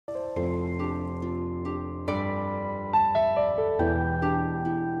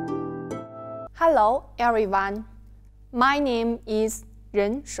Hello everyone, my name is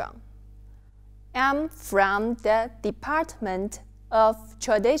Ren Shuang. I'm from the Department of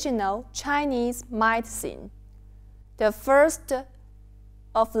Traditional Chinese Medicine, the first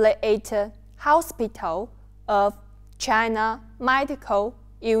affiliate hospital of China Medical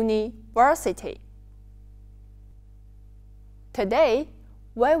University. Today,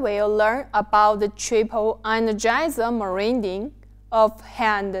 we will learn about the triple energizer meridian of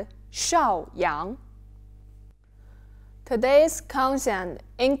hand Shao Yang. Today's content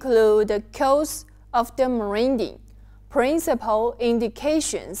include the cause of the meridian, principal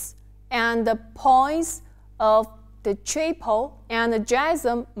indications, and the points of the triple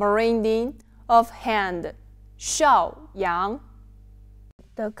energizer meridian of hand Shao Yang.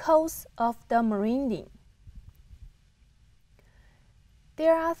 The cause of the meridian.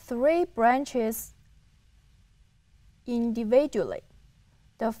 There are three branches individually.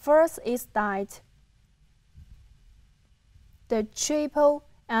 The first is that the triple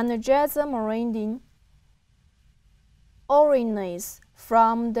energizer meridian originates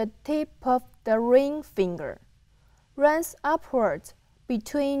from the tip of the ring finger, runs upward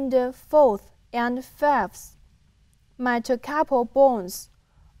between the fourth and fifth metacarpal bones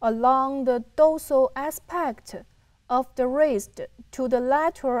along the dorsal aspect of the wrist to the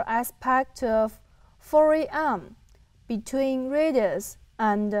lateral aspect of forearm between radius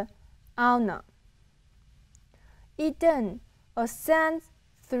and ulna. It then ascends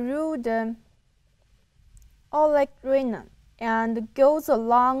through the olecranon and goes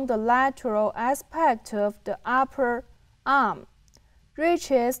along the lateral aspect of the upper arm,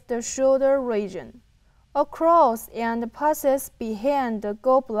 reaches the shoulder region, across and passes behind the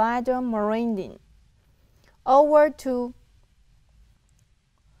gallbladder meridian, over to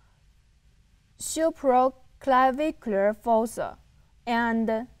supraclavicular fossa,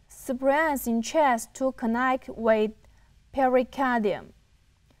 and spreads in chest to connect with pericardium.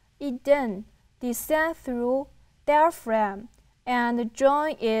 It then descends through diaphragm and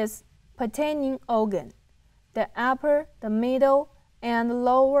joins its pertaining organ, the upper, the middle, and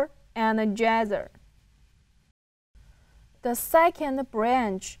lower energizer. The second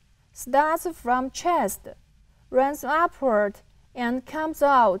branch starts from chest, runs upward, and comes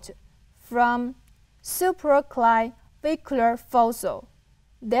out from supraclavicular fossa,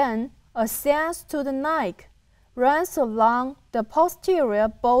 then ascends to the neck, runs along the posterior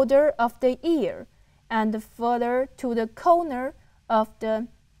border of the ear, and further to the corner of the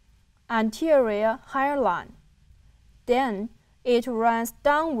anterior hairline. Then it runs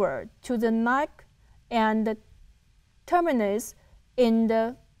downward to the neck and terminates in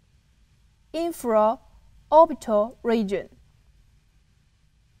the infraorbital region.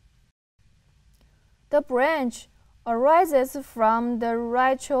 The branch arises from the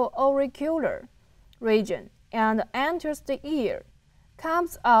retroauricular region and enters the ear,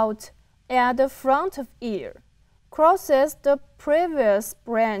 comes out at the front of ear, crosses the previous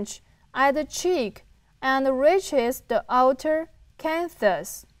branch at the cheek, and reaches the outer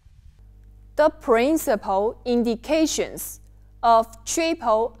canthus. The principal indications of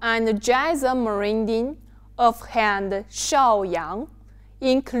triple energizer meridian of hand Shao Yang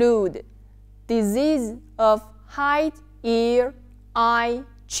include disease of head, ear, eye,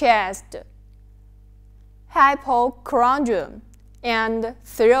 chest, hypochondrium, and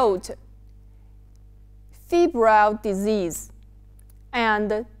throat, febrile disease,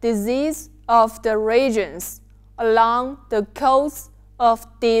 and disease of the regions along the coast of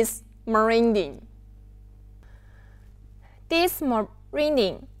this meridian. This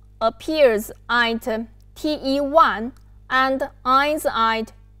meridian appears at TE1 and ends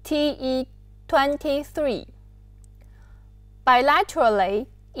at TE23. Bilaterally,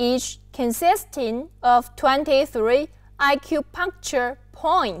 each consisting of 23 acupuncture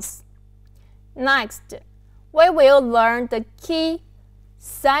points. Next, we will learn the key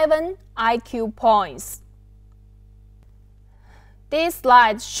 7 IQ points. This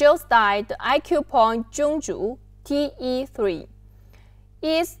slide shows that the IQ point Zhongzhu TE3.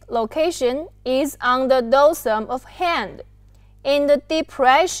 Its location is on the dorsum of hand, in the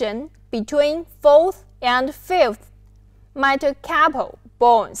depression between 4th and 5th metacarpal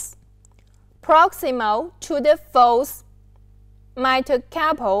bones, proximal to the 4th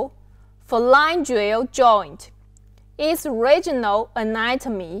metacarpal phalangeal joint. Its regional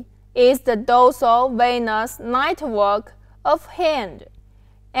anatomy is the dorsal venous network of hand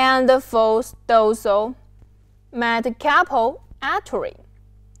and the 4th dorsal metacarpal artery.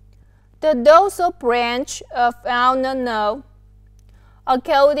 The dorsal branch of ulnar nerve,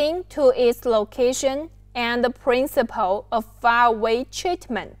 according to its location and the principle of faraway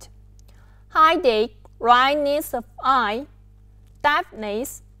treatment, headache, redness of eye,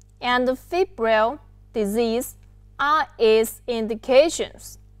 deafness, and febrile disease are its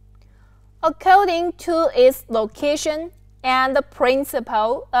indications. According to its location and the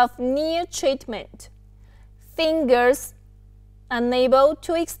principle of near treatment, fingers unable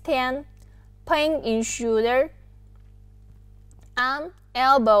to extend, pain in shoulder, arm,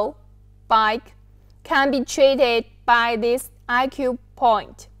 elbow, back can be treated by this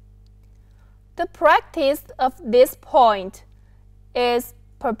acupoint. The practice of this point is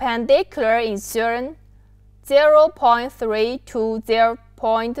perpendicular insertion 0.3 to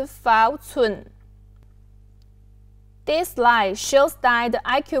 0.5 cun. This slide shows that the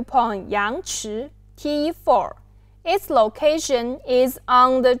acupoint Yangchi Te4. Its location is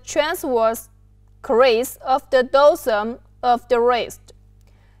on the transverse crease of the dorsum of the wrist,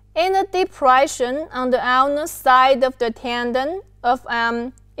 in the depression on the ulnar side of the tendon of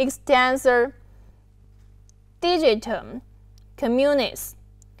extensor digitum communis.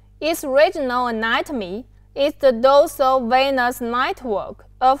 Its regional anatomy is the dorsal venous network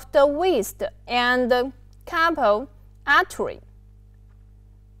of the wrist and the carpal artery.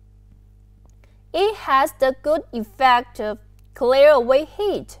 It has the good effect of clear away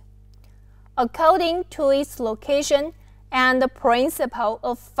heat. According to its location and the principle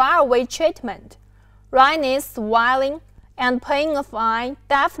of faraway treatment, redness, swelling, and pain of eye,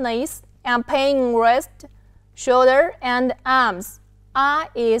 deafness, and pain in wrist, shoulder, and arms are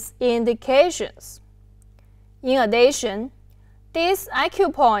its indications. In addition, this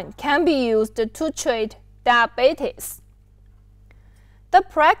acupoint can be used to treat diabetes. The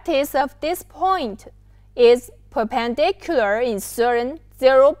practice of this point is perpendicular insertion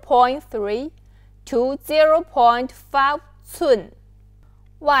 0.3 to 0.5 cun.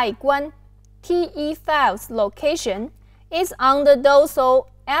 外观 Te5's location is on the dorsal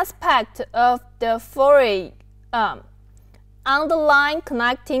aspect of the forearm, on the line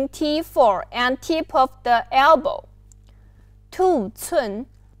connecting T4 and tip of the elbow. 2 cun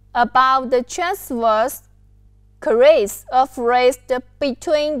above the transverse crease of wrist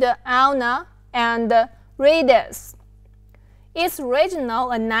between the ulna and the radius. Its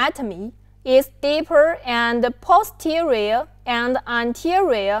regional anatomy is deeper and posterior and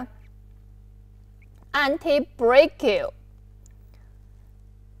anterior antebrachial,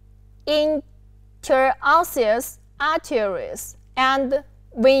 interosseous arteries, and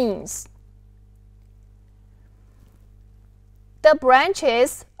veins. The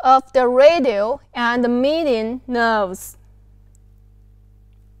branches of the radial and median nerves.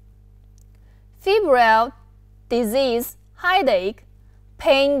 Febrile disease, headache,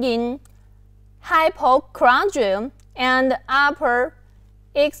 pain in hypochondrium and upper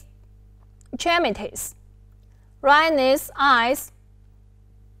extremities, redness eyes,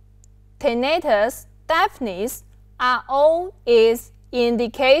 tinnitus, deafness are all its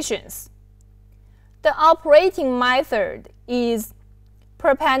indications. The operating method is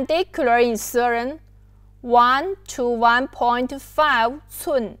perpendicular insertion 1 to 1.5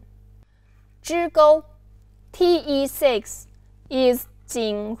 cun. 支沟 Te6 is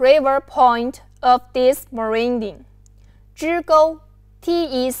Jing River point of this meridian. 支沟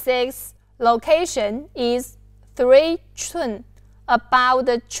Te6 location is 3 cun above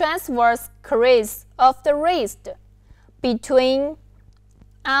the transverse crease of the wrist between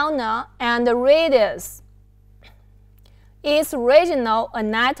ulna and the radius. Its regional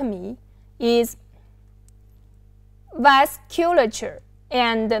anatomy is vasculature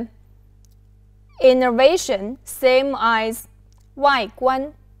and innervation, same as 外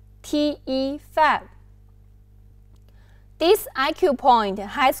观 Te5. This acupoint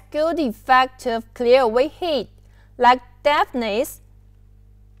has good effect of clear away heat, like deafness,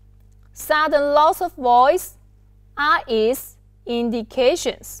 sudden loss of voice are its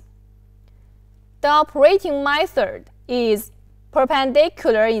indications. The operating method is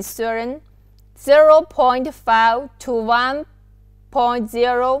perpendicular insertion 0.5 to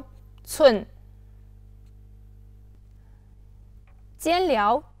 1.0 cun. 肩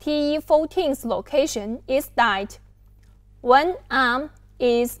疗 Te14's location is that one arm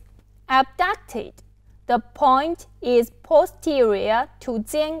is abducted. The point is posterior to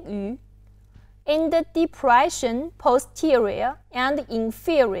肩盂, in the depression posterior and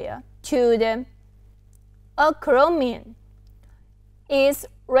inferior to the acromion. Its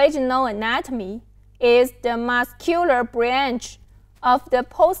regional anatomy is the muscular branch of the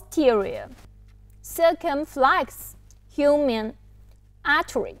posterior circumflex human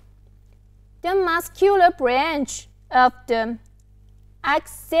artery, the muscular branch of the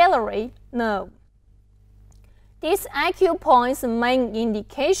axillary nerve. This acupoint's main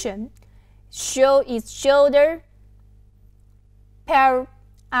indication show its shoulder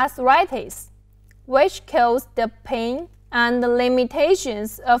arthritis, which causes the pain and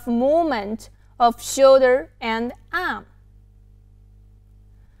limitations of movement of shoulder and arm.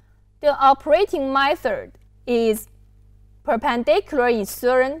 The operating method is perpendicular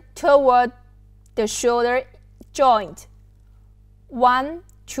insertion toward the shoulder joint, 1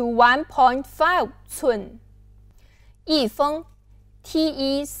 to 1.5 寸. 易封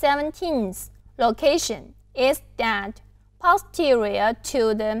Te17's location is that posterior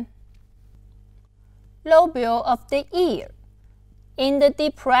to the lobule of the ear, in the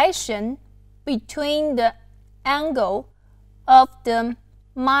depression between the angle of the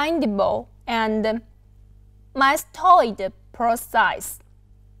mandible and mastoid process.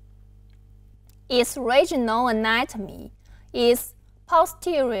 Its regional anatomy is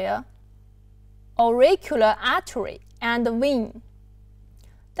posterior auricular artery and vein.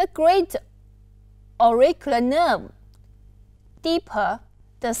 The great auricular nerve, deeper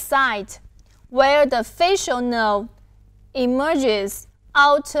the site where the facial nerve emerges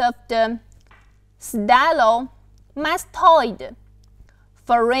out of the stylomastoid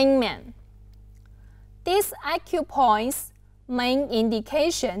foramen. This acupoint's main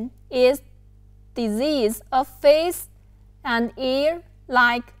indication is disease of face and ear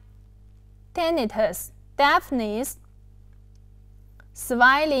like tinnitus, deafness,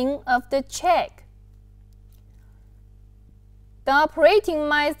 swelling of the cheek. The operating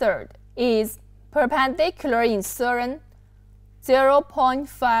method is perpendicular insertion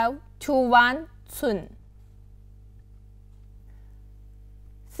 0.5 to 1 寸.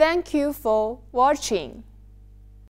 Thank you for watching.